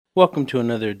Welcome to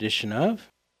another edition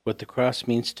of What the Cross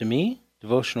Means to Me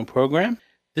devotional program.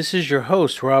 This is your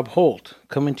host, Rob Holt,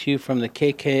 coming to you from the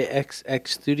KKXX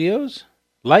Studios,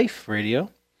 Life Radio.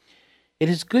 It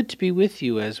is good to be with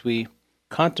you as we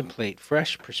contemplate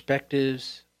fresh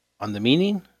perspectives on the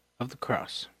meaning of the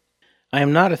cross. I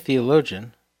am not a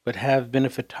theologian, but have been a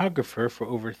photographer for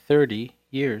over 30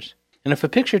 years. And if a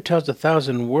picture tells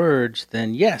 1,000 words,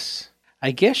 then yes, I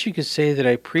guess you could say that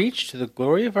I preach to the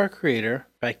glory of our Creator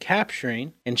by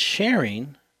capturing and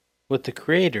sharing what the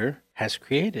Creator has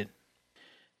created.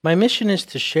 My mission is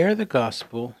to share the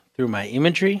gospel through my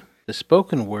imagery, the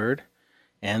spoken word,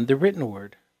 and the written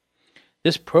word.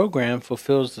 This program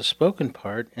fulfills the spoken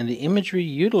part, and the imagery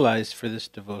utilized for this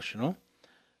devotional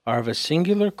are of a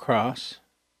singular cross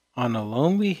on a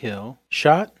lonely hill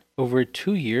shot over a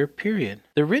 2-year period.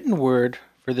 The written word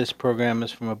for this program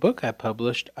is from a book I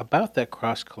published about that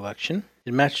cross collection.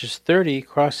 It matches 30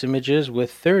 cross images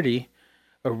with 30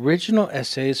 original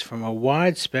essays from a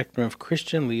wide spectrum of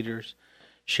Christian leaders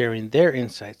sharing their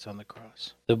insights on the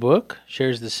cross. The book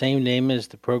shares the same name as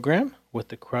the program, What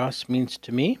the Cross Means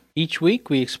to Me. Each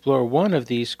week we explore one of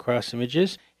these cross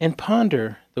images and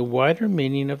ponder the wider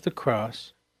meaning of the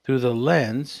cross through the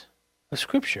lens of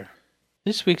Scripture.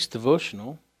 This week's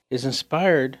devotional is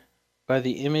inspired by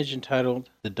the image entitled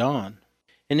The Dawn,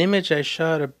 an image I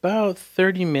shot about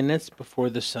 30 minutes before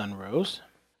the sun rose.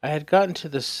 I had gotten to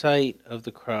the site of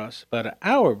the cross about an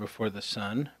hour before the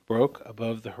sun broke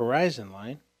above the horizon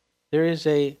line. There is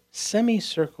a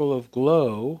semicircle of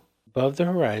glow above the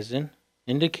horizon,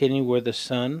 indicating where the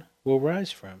sun will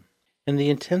rise from. And the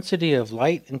intensity of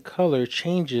light and color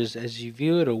changes as you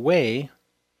view it away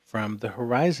from the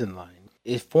horizon line.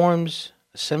 It forms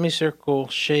a semicircle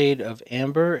shade of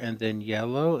amber and then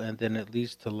yellow, and then it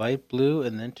leads to light blue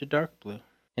and then to dark blue.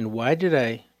 And why did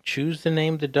I choose the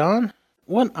name The Dawn?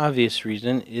 One obvious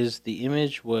reason is the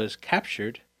image was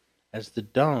captured as the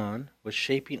dawn was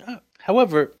shaping up.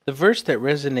 However, the verse that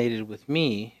resonated with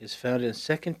me is found in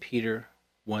 2 Peter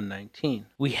 1:19.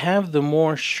 We have the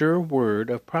more sure word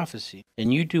of prophecy,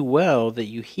 and you do well that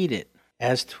you heed it,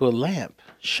 as to a lamp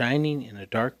shining in a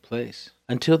dark place,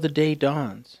 until the day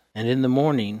dawns, and in the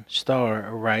morning star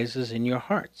arises in your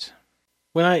hearts.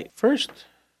 When I first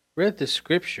read this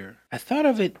scripture, I thought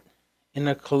of it in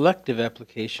a collective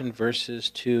application versus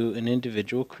to an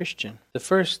individual Christian. The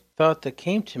first thought that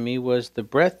came to me was the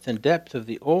breadth and depth of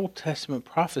the Old Testament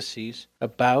prophecies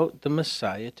about the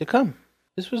Messiah to come.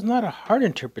 This was not a hard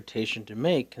interpretation to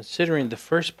make, considering the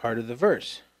first part of the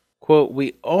verse. Quote,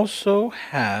 we also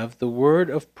have the word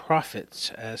of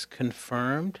prophets as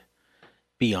confirmed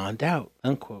beyond doubt,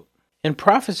 unquote. And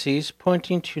prophecies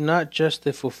pointing to not just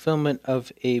the fulfillment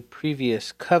of a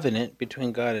previous covenant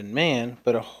between God and man,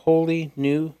 but a wholly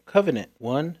new covenant,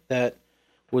 one that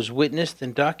was witnessed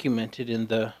and documented in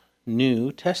the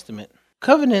New Testament.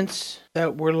 Covenants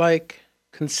that were like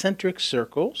concentric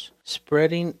circles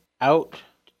spreading out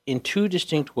in two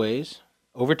distinct ways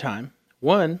over time.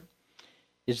 One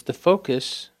is the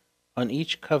focus on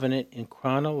each covenant in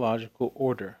chronological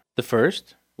order. The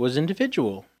first was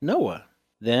individual, Noah,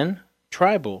 then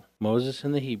tribal, Moses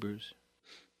and the Hebrews,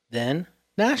 then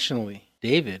nationally,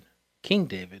 David, King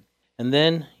David, and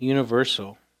then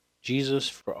universal, Jesus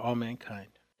for all mankind.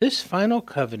 This final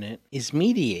covenant is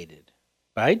mediated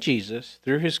by Jesus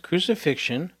through his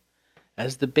crucifixion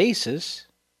as the basis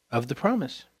of the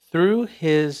promise. Through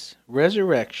his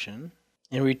resurrection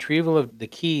and retrieval of the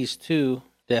keys to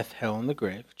death, hell, and the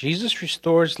grave, Jesus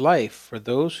restores life for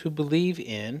those who believe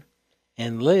in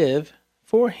and live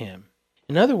for him.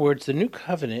 In other words, the new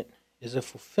covenant is a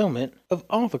fulfillment of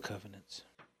all the covenants.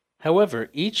 However,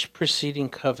 each preceding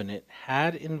covenant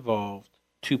had involved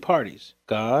two parties,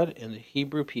 God and the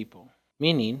Hebrew people,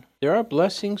 meaning there are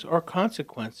blessings or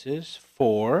consequences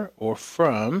for or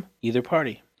from either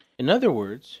party. In other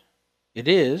words, it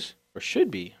is, or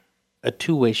should be, a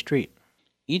two-way street.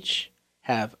 Each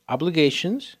have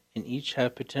obligations, and each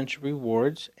have potential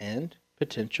rewards and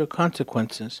potential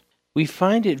consequences. We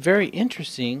find it very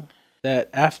interesting that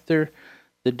after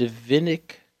the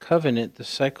Davidic covenant, the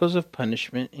cycles of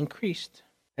punishment increased.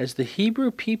 As the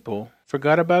Hebrew people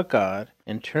forgot about God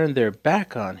and turned their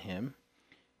back on him,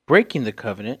 breaking the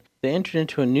covenant, they entered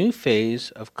into a new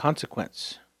phase of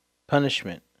consequence,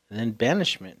 punishment, and then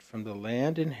banishment from the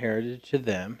land inherited to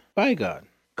them by God.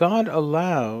 God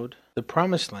allowed the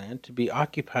promised land to be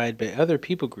occupied by other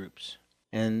people groups,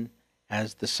 and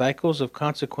as the cycles of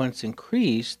consequence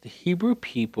increased, the Hebrew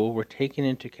people were taken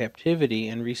into captivity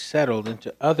and resettled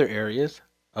into other areas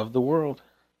of the world.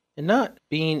 And not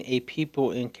being a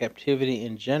people in captivity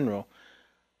in general,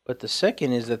 but the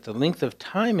second is that the length of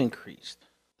time increased.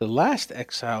 the last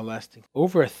exile lasting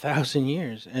over 1,000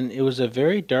 years, and it was a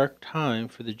very dark time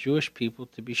for the Jewish people,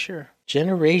 to be sure.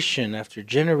 Generation after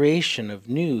generation of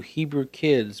new Hebrew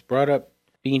kids brought up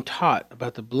being taught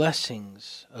about the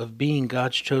blessings of being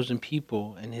God's chosen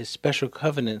people and his special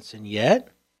covenants, and yet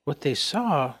what they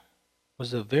saw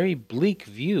was a very bleak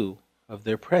view of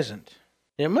their present.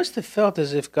 And it must have felt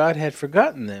as if God had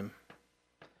forgotten them.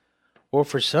 Or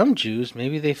for some Jews,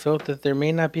 maybe they felt that there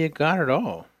may not be a God at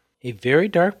all. A very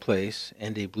dark place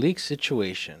and a bleak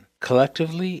situation,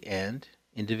 collectively and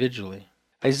individually.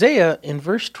 Isaiah, in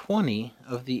verse 20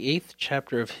 of the 8th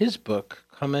chapter of his book,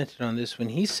 commented on this when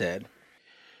he said,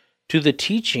 "To the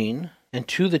teaching and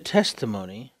to the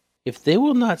testimony, if they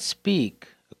will not speak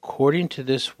according to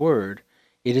this word,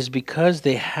 it is because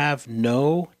they have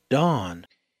no dawn."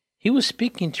 He was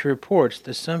speaking to reports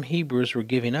that some Hebrews were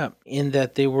giving up, in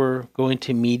that they were going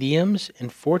to mediums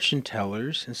and fortune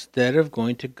tellers instead of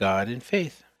going to God in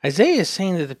faith. Isaiah is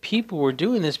saying that the people were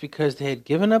doing this because they had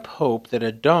given up hope that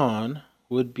a dawn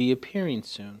would be appearing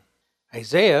soon.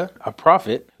 Isaiah, a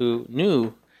prophet who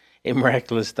knew a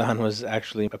miraculous dawn was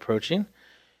actually approaching,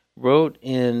 wrote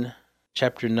in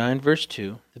chapter 9, verse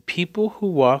 2, "The people who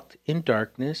walked in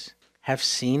darkness have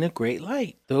seen a great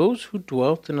light. Those who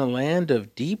dwelt in a land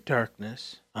of deep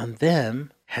darkness, on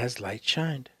them has light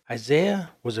shined." Isaiah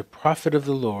was a prophet of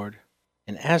the Lord,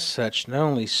 and as such not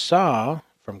only saw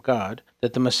from God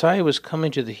that the Messiah was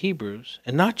coming to the Hebrews,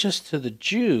 and not just to the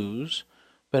Jews,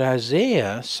 but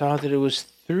Isaiah saw that it was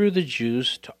through the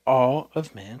Jews to all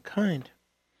of mankind.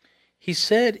 He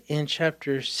said in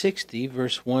chapter 60,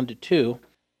 verse 1 to 2,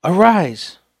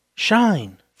 "Arise,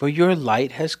 shine, for your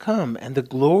light has come, and the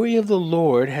glory of the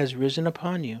Lord has risen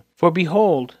upon you. For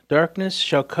behold, darkness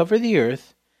shall cover the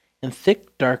earth, and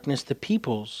thick darkness the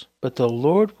peoples. But the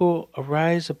Lord will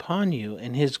arise upon you,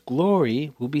 and his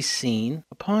glory will be seen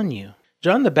upon you."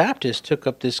 John the Baptist took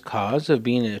up this cause of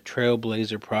being a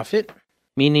trailblazer prophet,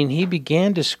 meaning he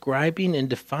began describing and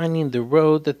defining the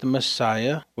road that the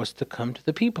Messiah was to come to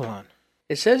the people on.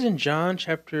 It says in John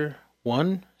chapter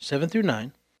 1, 7 through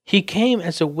 9, "He came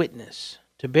as a witness,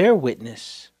 to bear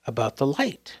witness about the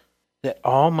light, that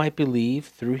all might believe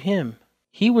through him.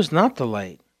 He was not the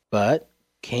light, but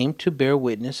came to bear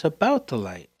witness about the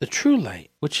light. The true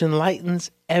light, which enlightens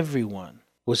everyone,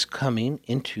 was coming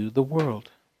into the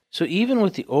world." So even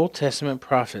with the Old Testament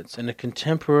prophets and a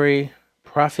contemporary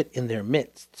prophet in their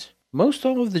midst, most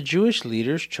all of the Jewish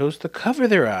leaders chose to cover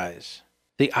their eyes,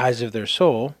 the eyes of their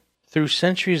soul, through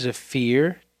centuries of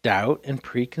fear, doubt, and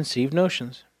preconceived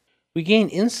notions. We gain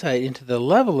insight into the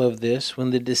level of this when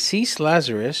the deceased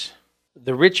Lazarus,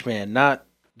 the rich man, not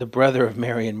the brother of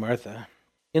Mary and Martha,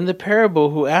 in the parable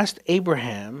who asked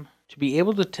Abraham to be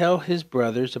able to tell his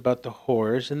brothers about the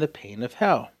horrors and the pain of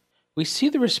hell. We see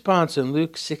the response in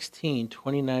Luke 16,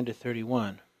 29 to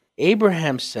 31.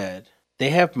 Abraham said,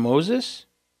 "They have Moses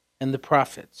and the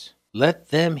prophets. Let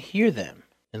them hear them."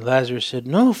 And Lazarus said,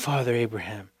 "No, Father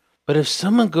Abraham, but if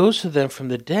someone goes to them from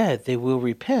the dead, they will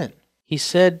repent." He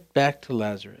said back to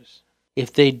Lazarus,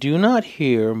 "If they do not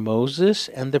hear Moses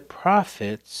and the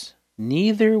prophets,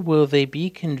 neither will they be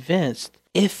convinced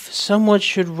if someone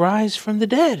should rise from the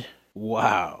dead."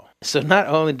 Wow. So not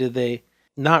only did they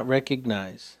not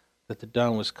recognize that the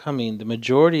dawn was coming, the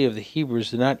majority of the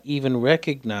Hebrews did not even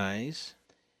recognize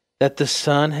that the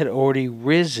sun had already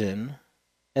risen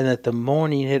and that the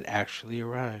morning had actually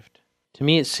arrived. To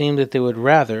me, it seemed that they would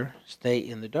rather stay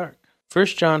in the dark.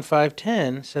 1 John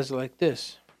 5:10 says it like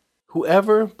this,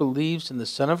 "Whoever believes in the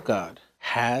Son of God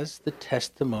has the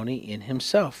testimony in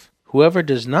himself. Whoever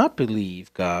does not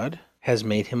believe God has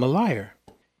made him a liar,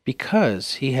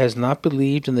 because he has not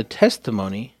believed in the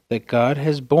testimony that God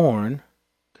has borne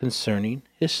concerning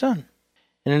his Son."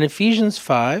 And in Ephesians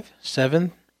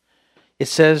 5:7, it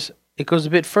says, it goes a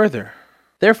bit further.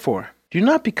 "Therefore, do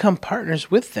not become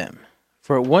partners with them,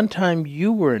 for at one time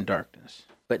you were in darkness,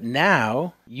 but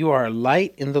now you are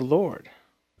light in the Lord.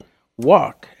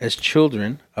 Walk as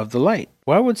children of the light."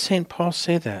 Why would St. Paul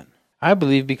say that? I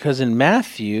believe because in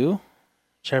Matthew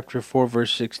chapter 4,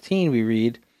 verse 16, we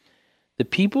read, "The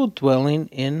people dwelling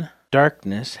in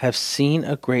darkness have seen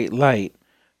a great light.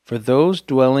 For those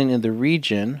dwelling in the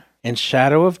region and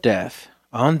shadow of death,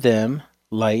 on them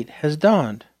light has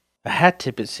dawned." A hat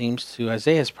tip, it seems, to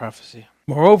Isaiah's prophecy.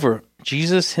 Moreover,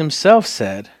 Jesus himself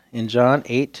said in John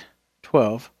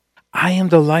 8:12, "I am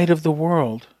the light of the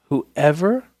world.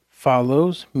 Whoever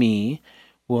follows me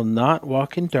will not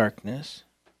walk in darkness,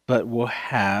 but will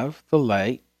have the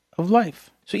light of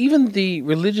life." So even the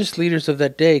religious leaders of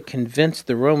that day convinced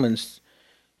the Romans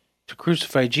to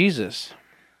crucify Jesus.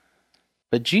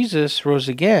 But Jesus rose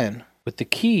again with the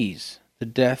keys, to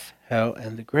death, hell,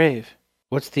 and the grave.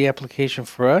 What's the application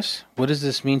for us? What does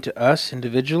this mean to us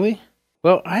individually?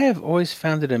 Well, I have always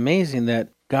found it amazing that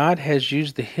God has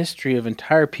used the history of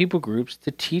entire people groups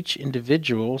to teach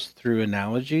individuals through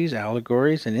analogies,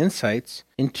 allegories, and insights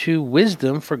into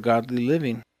wisdom for godly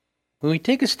living. When we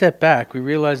take a step back, we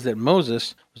realize that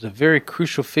Moses was a very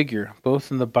crucial figure, both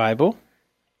in the Bible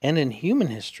and in human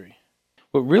history.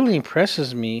 What really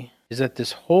impresses me is that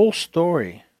this whole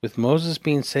story, with Moses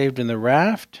being saved in the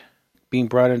raft, being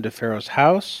brought into Pharaoh's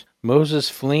house, Moses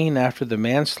fleeing after the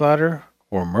manslaughter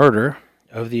or murder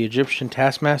of the Egyptian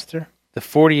taskmaster, the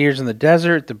 40 years in the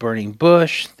desert, the burning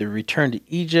bush, the return to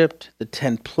Egypt, the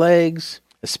 10 plagues,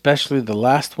 especially the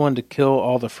last one to kill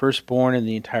all the firstborn in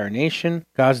the entire nation,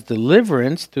 God's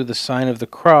deliverance through the sign of the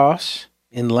cross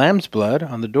in lamb's blood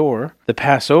on the door, the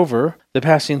Passover, the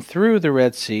passing through the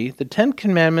Red Sea, the 10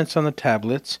 commandments on the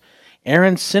tablets,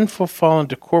 Aaron's sinful fall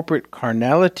into corporate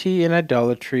carnality and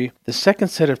idolatry, the second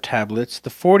set of tablets, the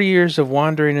 40 years of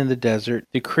wandering in the desert,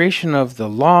 the creation of the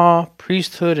law,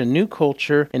 priesthood, and new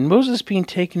culture, and Moses being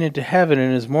taken into heaven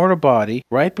in his mortal body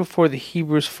right before the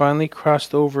Hebrews finally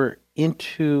crossed over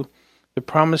into the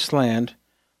promised land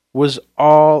was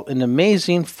all an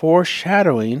amazing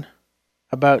foreshadowing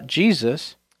about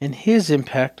Jesus and his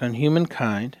impact on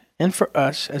humankind and for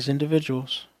us as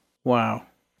individuals. Wow.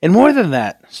 And more than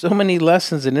that, so many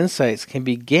lessons and insights can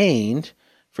be gained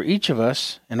for each of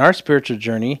us in our spiritual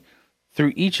journey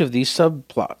through each of these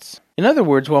subplots. In other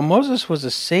words, while Moses was a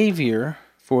savior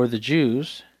for the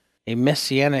Jews, a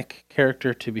messianic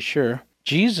character to be sure,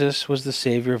 Jesus was the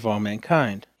savior of all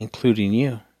mankind, including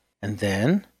you. And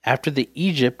then, after the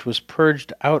Egypt was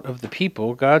purged out of the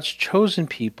people, God's chosen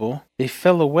people, they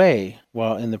fell away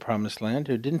while in the promised land.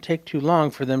 It didn't take too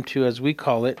long for them to, as we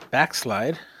call it,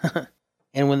 backslide.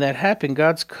 And when that happened,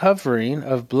 God's covering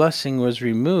of blessing was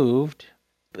removed,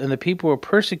 and the people were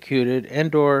persecuted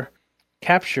and or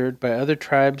captured by other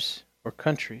tribes or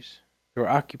countries. They were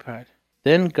occupied.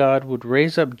 Then God would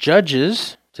raise up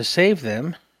judges to save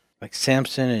them, like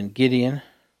Samson and Gideon.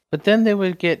 But then they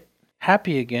would get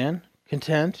happy again,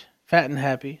 content, fat and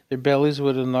happy. Their bellies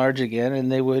would enlarge again,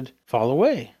 and they would fall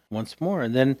away once more.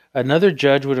 And then another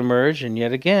judge would emerge and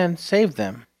yet again save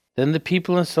them. Then the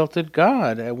people insulted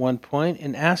God at one point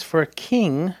and asked for a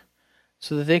king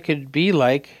so that they could be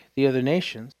like the other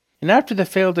nations. And after the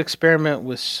failed experiment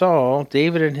with Saul,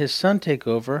 David and his son take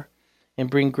over and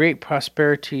bring great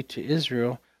prosperity to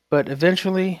Israel. But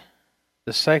eventually,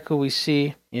 the cycle we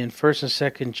see in 1st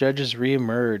and 2nd Judges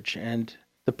reemerge, and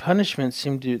the punishment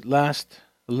seemed to last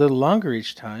a little longer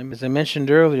each time. As I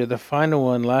mentioned earlier, the final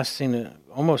one lasting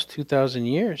almost 2,000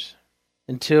 years.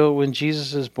 Until when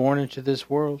Jesus is born into this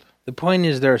world. The point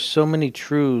is there are so many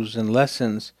truths and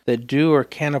lessons that do or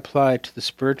can apply to the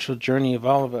spiritual journey of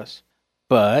all of us.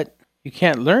 But you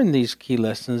can't learn these key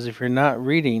lessons if you're not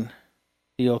reading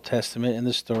the Old Testament and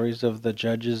the stories of the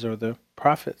judges or the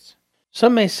prophets.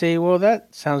 Some may say, well,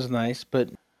 that sounds nice,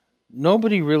 but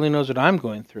nobody really knows what I'm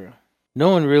going through. No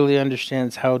one really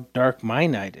understands how dark my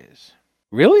night is.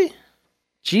 Really?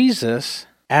 Jesus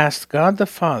asked God the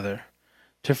Father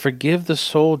to forgive the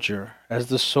soldier as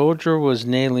the soldier was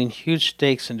nailing huge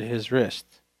stakes into his wrist.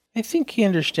 I think he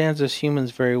understands us humans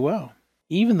very well,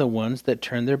 even the ones that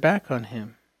turn their back on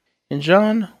him. In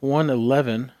John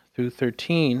 1:11 through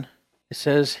 13, it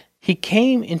says, "He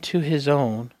came into his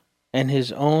own, and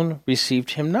his own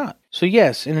received him not." So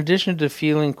yes, in addition to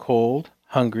feeling cold,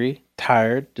 hungry,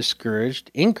 tired, discouraged,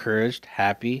 encouraged,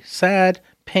 happy, sad,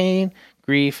 pain,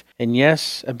 grief, and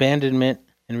yes, abandonment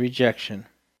and rejection.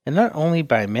 And not only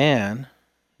by man,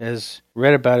 as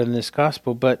read about in this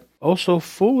gospel, but also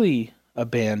fully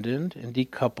abandoned and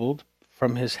decoupled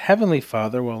from his heavenly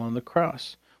Father while on the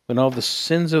cross, when all the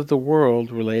sins of the world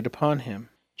were laid upon him.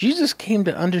 Jesus came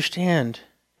to understand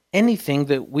anything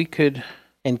that we could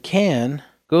and can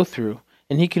go through,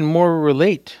 and he can more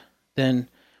relate than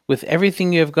with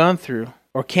everything you have gone through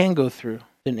or can go through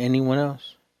than anyone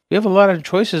else. We have a lot of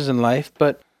choices in life,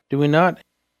 but do we not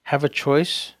have a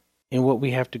choice in what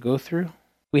we have to go through?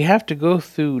 We have to go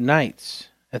through nights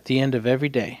at the end of every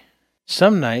day.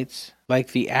 Some nights,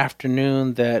 like the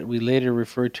afternoon that we later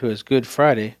referred to as Good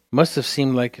Friday, must have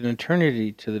seemed like an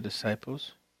eternity to the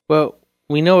disciples. Well,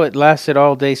 we know it lasted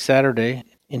all day Saturday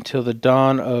until the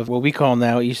dawn of what we call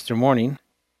now Easter morning,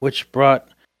 which brought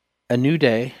a new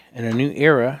day and a new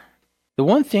era. The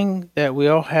one thing that we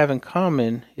all have in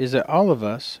common is that all of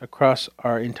us, across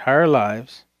our entire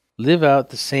lives, live out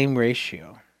the same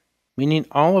ratio. Meaning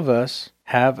all of us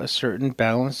have a certain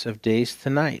balance of days to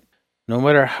night. No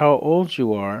matter how old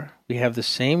you are, we have the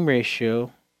same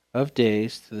ratio of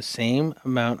days to the same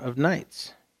amount of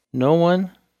nights. No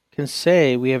one can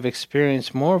say we have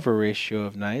experienced more of a ratio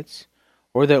of nights,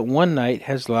 or that one night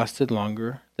has lasted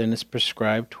longer than its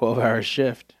prescribed 12-hour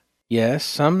shift. Yes,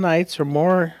 some nights are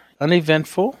more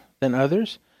uneventful than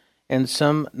others, and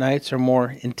some nights are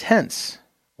more intense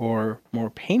or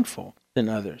more painful than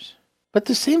others. But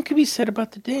the same can be said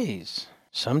about the days.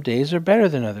 Some days are better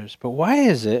than others, but why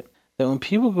is it that when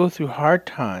people go through hard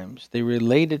times, they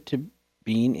relate it to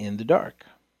being in the dark?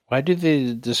 Why do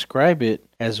they describe it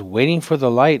as waiting for the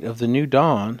light of the new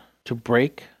dawn to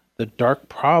break the dark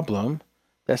problem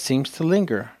that seems to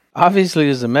linger? Obviously,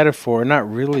 it is a metaphor,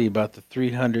 not really about the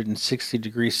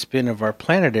 360-degree spin of our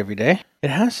planet every day. It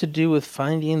has to do with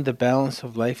finding the balance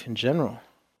of life in general,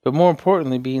 but more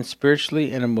importantly, being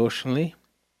spiritually and emotionally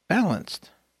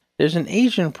balanced. There's an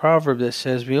Asian proverb that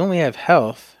says we only have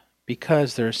health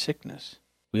because there is sickness.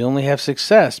 We only have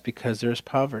success because there is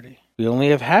poverty. We only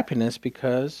have happiness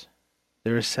because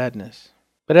there is sadness.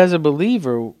 But as a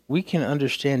believer, we can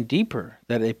understand deeper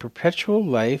that a perpetual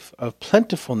life of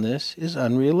plentifulness is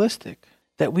unrealistic,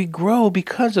 that we grow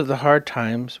because of the hard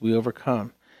times we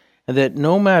overcome, and that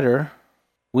no matter,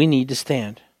 we need to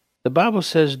stand. The Bible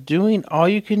says doing all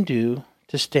you can do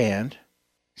to stand,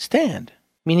 stand.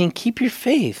 Meaning keep your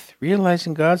faith,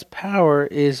 realizing God's power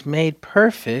is made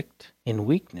perfect in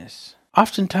weakness.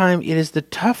 Oftentimes, it is the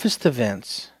toughest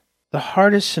events, the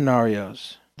hardest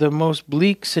scenarios, the most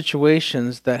bleak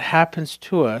situations that happens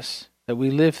to us, that we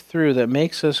live through, that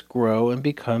makes us grow and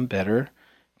become better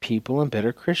people and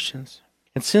better Christians.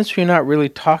 And since we're not really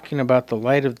talking about the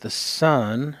light of the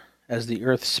sun as the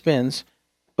earth spins,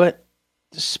 but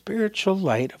the spiritual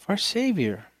light of our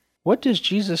Savior, what does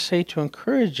Jesus say to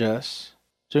encourage us,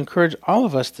 to encourage all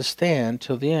of us to stand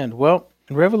till the end? Well,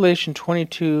 in Revelation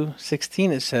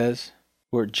 22:16 it says,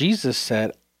 where Jesus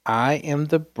said, I am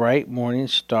the bright morning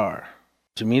star.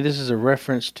 To me, this is a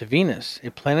reference to Venus,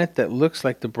 a planet that looks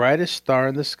like the brightest star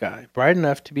in the sky, bright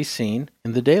enough to be seen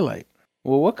in the daylight.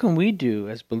 Well, what can we do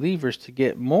as believers to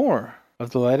get more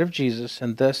of the light of Jesus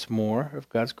and thus more of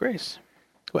God's grace?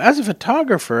 Well, as a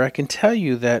photographer, I can tell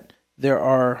you that there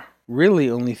are really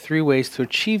only three ways to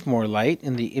achieve more light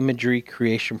in the imagery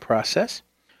creation process.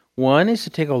 One is to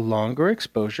take a longer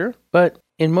exposure, but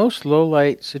in most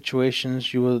low-light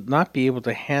situations, you will not be able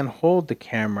to hand-hold the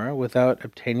camera without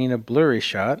obtaining a blurry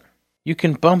shot. You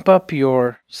can bump up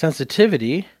your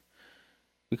sensitivity.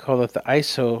 We call it the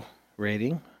ISO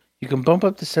rating. You can bump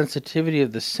up the sensitivity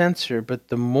of the sensor, but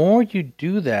the more you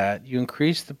do that, you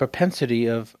increase the propensity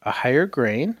of a higher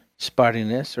grain,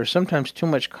 spottiness, or sometimes too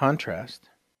much contrast.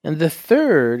 And the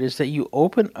third is that you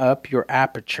open up your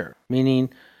aperture,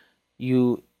 meaning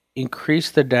you increase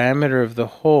the diameter of the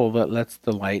hole that lets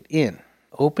the light in.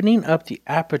 Opening up the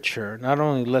aperture not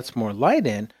only lets more light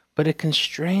in, but it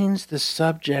constrains the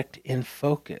subject in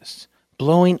focus,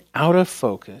 blowing out of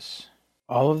focus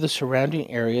all of the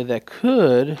surrounding area that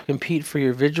could compete for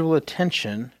your visual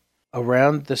attention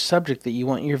around the subject that you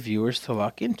want your viewers to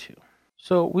lock into.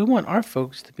 So we want our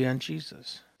focus to be on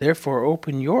Jesus. Therefore,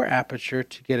 open your aperture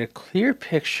to get a clear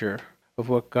picture of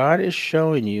what God is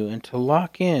showing you and to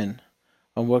lock in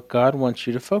on what God wants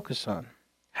you to focus on.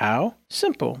 How?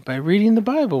 Simple, by reading the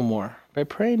Bible more, by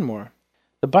praying more.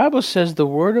 The Bible says the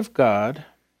Word of God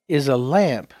is a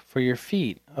lamp for your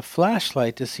feet, a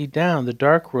flashlight to see down the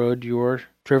dark road you're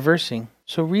traversing.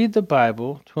 So read the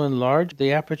Bible to enlarge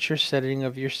the aperture setting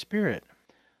of your spirit.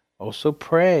 Also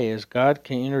pray as God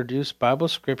can introduce Bible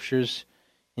scriptures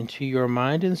into your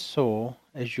mind and soul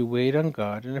as you wait on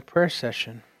God in a prayer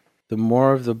session. The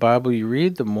more of the Bible you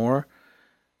read, the more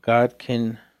God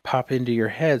can pop into your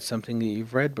head something that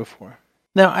you've read before.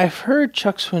 Now, I've heard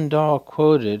Chuck Swindoll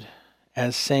quoted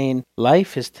as saying,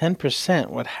 life is 10%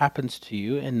 what happens to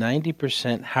you and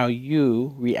 90% how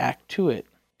you react to it.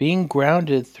 Being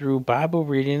grounded through Bible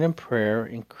reading and prayer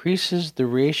increases the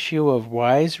ratio of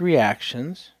wise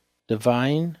reactions,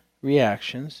 divine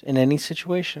reactions, in any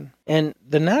situation. And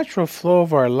the natural flow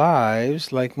of our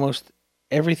lives, like most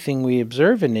everything we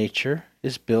observe in nature,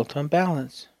 is built on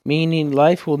balance. Meaning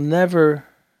life will never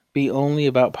be only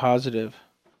about positive,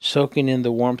 soaking in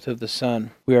the warmth of the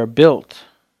sun. We are built,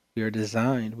 we are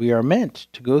designed, we are meant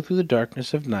to go through the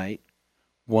darkness of night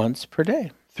once per day.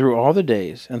 Through all the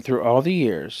days and through all the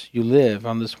years you live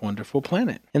on this wonderful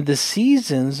planet. And the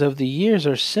seasons of the years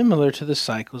are similar to the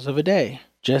cycles of a day.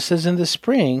 Just as in the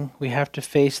spring, we have to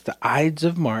face the Ides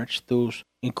of March, those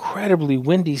incredibly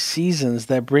windy seasons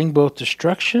that bring both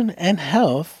destruction and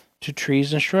health to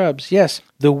trees and shrubs. Yes,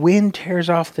 the wind tears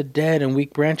off the dead and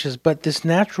weak branches, but this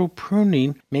natural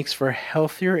pruning makes for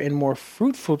healthier and more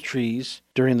fruitful trees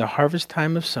during the harvest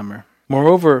time of summer.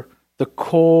 Moreover, The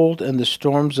cold and the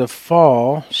storms of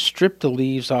fall strip the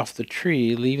leaves off the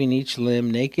tree, leaving each limb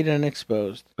naked and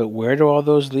exposed. But where do all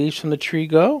those leaves from the tree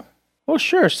go? Well,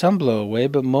 sure, some blow away,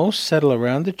 but most settle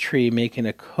around the tree, making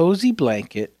a cozy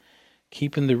blanket,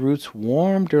 keeping the roots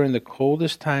warm during the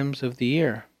coldest times of the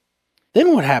year.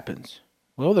 Then what happens?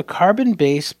 Well, the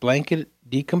carbon-based blanket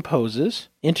decomposes,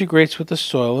 integrates with the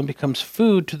soil, and becomes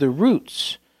food to the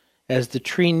roots, as the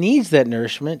tree needs that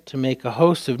nourishment to make a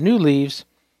host of new leaves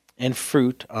and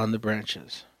fruit on the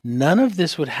branches. None of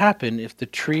this would happen if the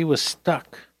tree was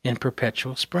stuck in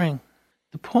perpetual spring.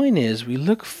 The point is, we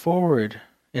look forward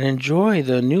and enjoy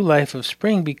the new life of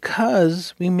spring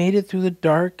because we made it through the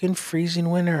dark and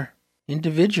freezing winter.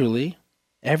 Individually,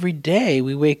 every day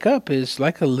we wake up is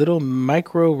like a little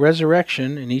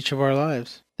micro-resurrection in each of our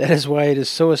lives. That is why it is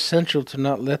so essential to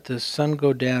not let the sun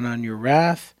go down on your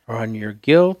wrath, or on your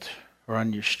guilt, or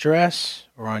on your stress,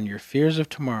 or on your fears of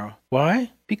tomorrow.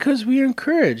 Why? Because we are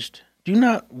encouraged. Do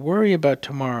not worry about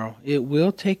tomorrow. It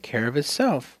will take care of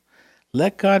itself.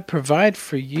 Let God provide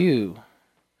for you.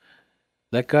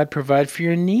 Let God provide for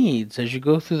your needs as you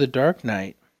go through the dark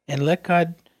night, and let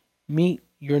God meet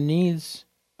your needs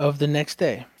of the next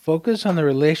day. Focus on the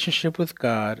relationship with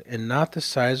God and not the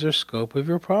size or scope of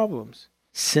your problems.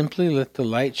 Simply let the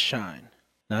light shine,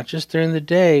 not just during the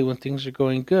day when things are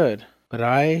going good, but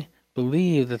I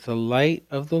believe that the light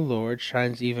of the Lord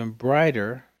shines even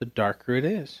brighter the darker it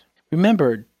is.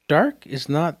 Remember, dark is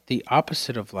not the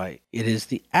opposite of light. It is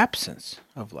the absence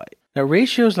of light. Now,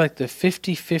 ratios like the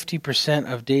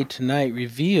 50-50% of day to night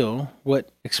reveal what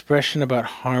expression about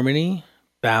harmony,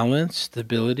 balance,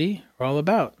 stability are all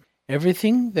about.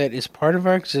 Everything that is part of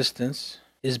our existence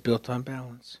is built on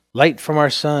balance. Light from our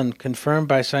sun, confirmed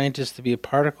by scientists to be a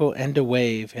particle and a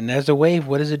wave. And as a wave,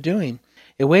 what is it doing?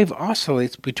 A wave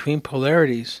oscillates between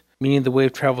polarities, meaning the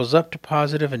wave travels up to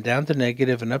positive and down to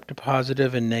negative and up to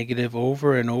positive and negative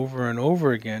over and over and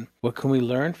over again. What can we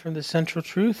learn from the central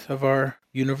truth of our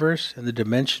universe and the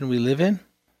dimension we live in?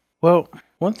 Well,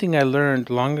 one thing I learned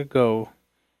long ago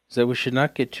is that we should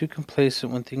not get too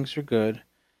complacent when things are good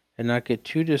and not get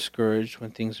too discouraged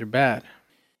when things are bad.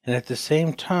 And at the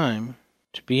same time,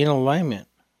 to be in alignment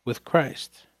with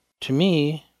Christ. To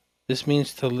me, this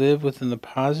means to live within the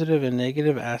positive and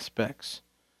negative aspects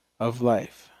of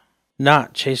life,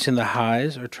 not chasing the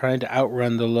highs or trying to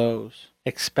outrun the lows,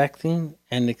 expecting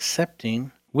and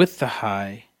accepting with the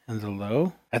high and the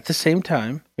low at the same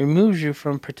time removes you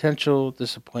from potential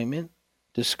disappointment,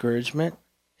 discouragement,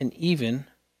 and even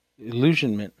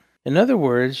illusionment. In other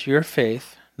words, your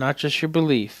faith, not just your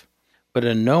belief, but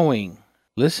a knowing,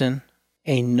 listen,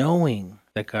 a knowing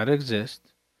that God exists,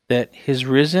 that His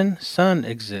risen Son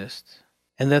exists,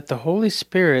 and that the Holy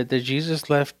Spirit that Jesus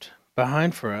left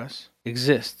behind for us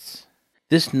exists.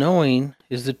 This knowing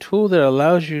is the tool that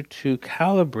allows you to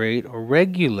calibrate or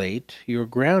regulate your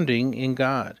grounding in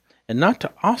God, and not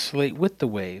to oscillate with the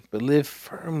wave, but live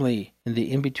firmly in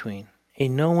the in-between. A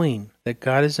knowing that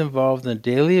God is involved in the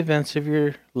daily events of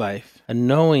your life, a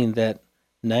knowing that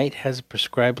night has a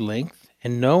prescribed length,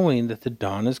 and knowing that the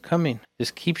dawn is coming.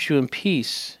 This keeps you in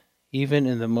peace, even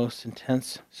in the most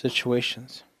intense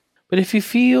situations. But if you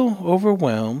feel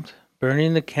overwhelmed,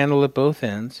 burning the candle at both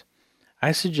ends,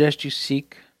 I suggest you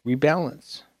seek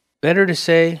rebalance. Better to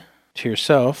say to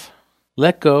yourself,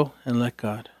 let go and let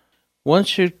God. One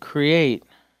should create,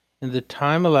 in the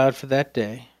time allowed for that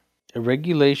day, a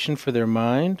regulation for their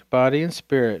mind, body, and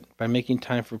spirit by making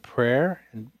time for prayer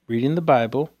and reading the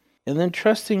Bible, and then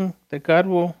trusting that God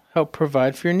will help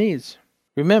provide for your needs.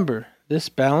 Remember, this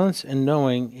balance and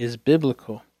knowing is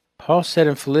biblical. Paul said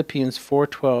in Philippians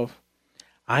 4:12,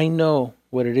 I know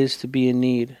what it is to be in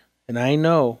need, and I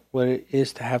know what it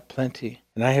is to have plenty.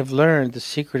 And I have learned the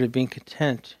secret of being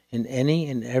content in any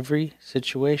and every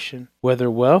situation,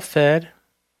 whether well-fed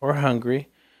or hungry,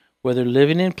 whether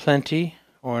living in plenty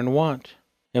or in want.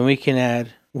 And we can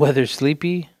add, whether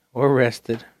sleepy or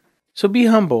rested. So be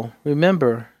humble.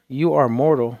 Remember, you are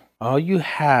mortal. All you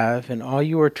have and all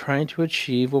you are trying to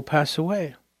achieve will pass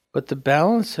away. But the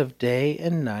balance of day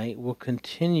and night will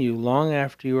continue long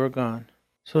after you are gone.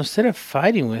 So instead of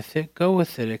fighting with it, go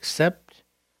with it. Accept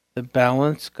the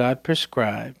balance God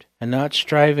prescribed and not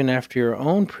striving after your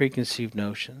own preconceived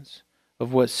notions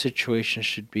of what situations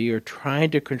should be or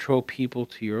trying to control people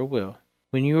to your will.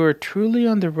 When you are truly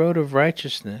on the road of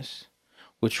righteousness,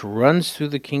 which runs through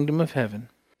the kingdom of heaven,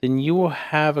 then you will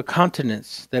have a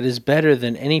countenance that is better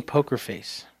than any poker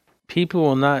face. People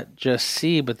will not just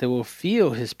see, but they will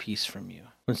feel His peace from you.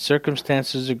 When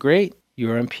circumstances are great, you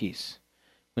are in peace.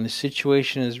 When the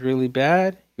situation is really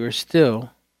bad, you are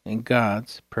still in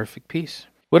God's perfect peace.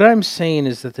 What I'm saying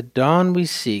is that the dawn we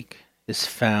seek is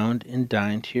found in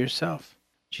dying to yourself.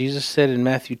 Jesus said in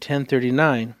Matthew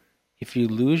 10:39, "If you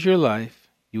lose your life,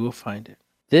 you will find it."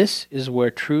 This is where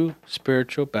true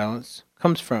spiritual balance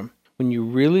comes from. When you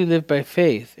really live by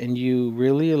faith and you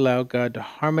really allow God to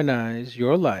harmonize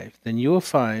your life, then you will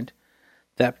find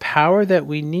that power that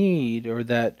we need, or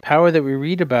that power that we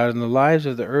read about in the lives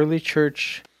of the early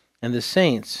church and the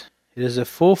saints. It is a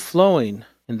full flowing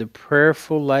in the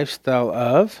prayerful lifestyle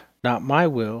of, not my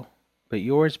will, but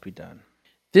yours be done.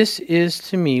 This is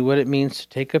to me what it means to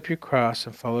take up your cross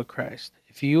and follow Christ.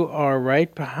 If you are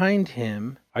right behind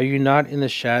him, are you not in the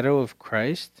shadow of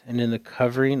Christ and in the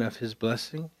covering of his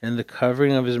blessing and the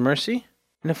covering of his mercy?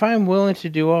 And if I am willing to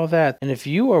do all that, and if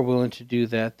you are willing to do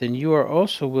that, then you are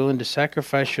also willing to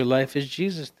sacrifice your life as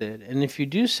Jesus did. And if you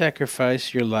do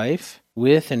sacrifice your life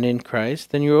with and in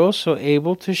Christ, then you're also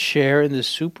able to share in the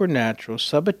supernatural,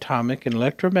 subatomic, and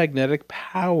electromagnetic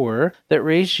power that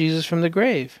raised Jesus from the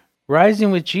grave.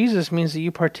 Rising with Jesus means that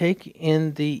you partake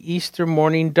in the Easter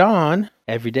morning dawn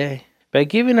every day. By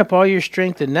giving up all your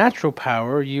strength and natural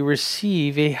power, you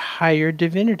receive a higher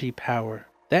divinity power.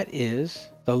 That is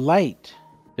the light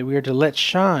that we are to let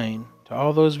shine to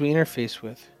all those we interface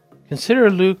with. Consider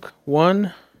Luke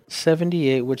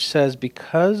 1:78, which says,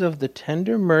 "Because of the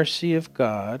tender mercy of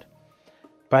God,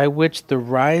 by which the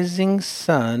rising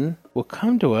sun will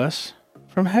come to us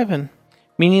from heaven."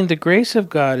 Meaning the grace of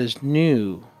God is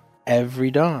new every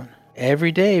dawn.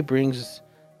 Every day brings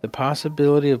the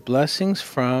possibility of blessings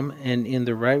from and in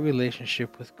the right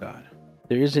relationship with God.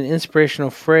 There is an inspirational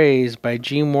phrase by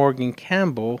G. Morgan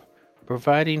Campbell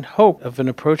providing hope of an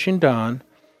approaching dawn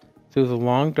through the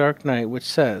long dark night, which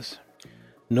says,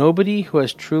 "Nobody who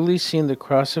has truly seen the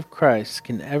cross of Christ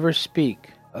can ever speak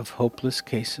of hopeless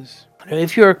cases." Now,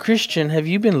 if you're a Christian, have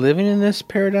you been living in this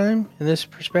paradigm, in this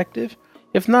perspective?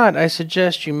 If not, I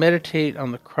suggest you meditate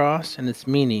on the cross and its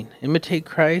meaning. Imitate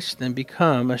Christ and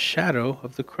become a shadow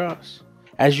of the cross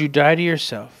as you die to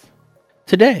yourself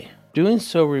today. Doing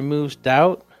so removes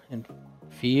doubt and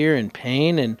fear and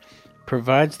pain and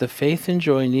provides the faith and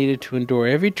joy needed to endure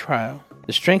every trial,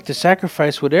 the strength to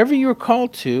sacrifice whatever you are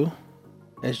called to,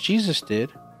 as Jesus did,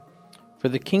 for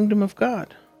the kingdom of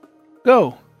God.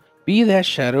 Go, be that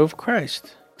shadow of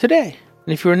Christ today.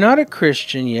 And if you are not a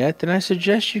Christian yet, then I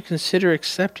suggest you consider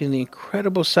accepting the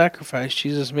incredible sacrifice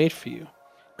Jesus made for you.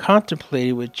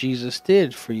 Contemplate what Jesus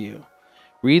did for you.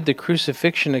 Read the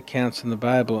crucifixion accounts in the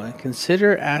Bible and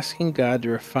consider asking God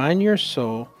to refine your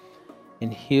soul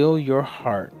and heal your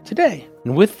heart today.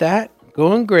 And with that,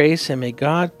 go in grace, and may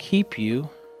God keep you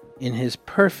in his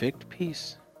perfect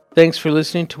peace. Thanks for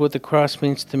listening to What the Cross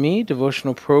Means to Me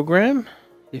devotional program.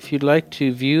 If you'd like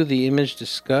to view the image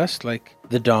discussed, like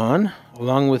the dawn,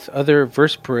 along with other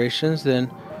verspirations, then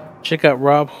check out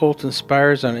Rob Holt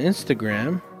Inspires on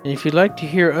Instagram. And if you'd like to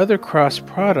hear other cross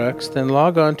products, then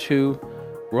log on to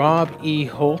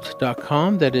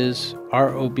robeholt.com. That is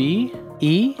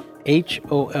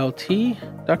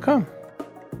ROBEHOLT.com.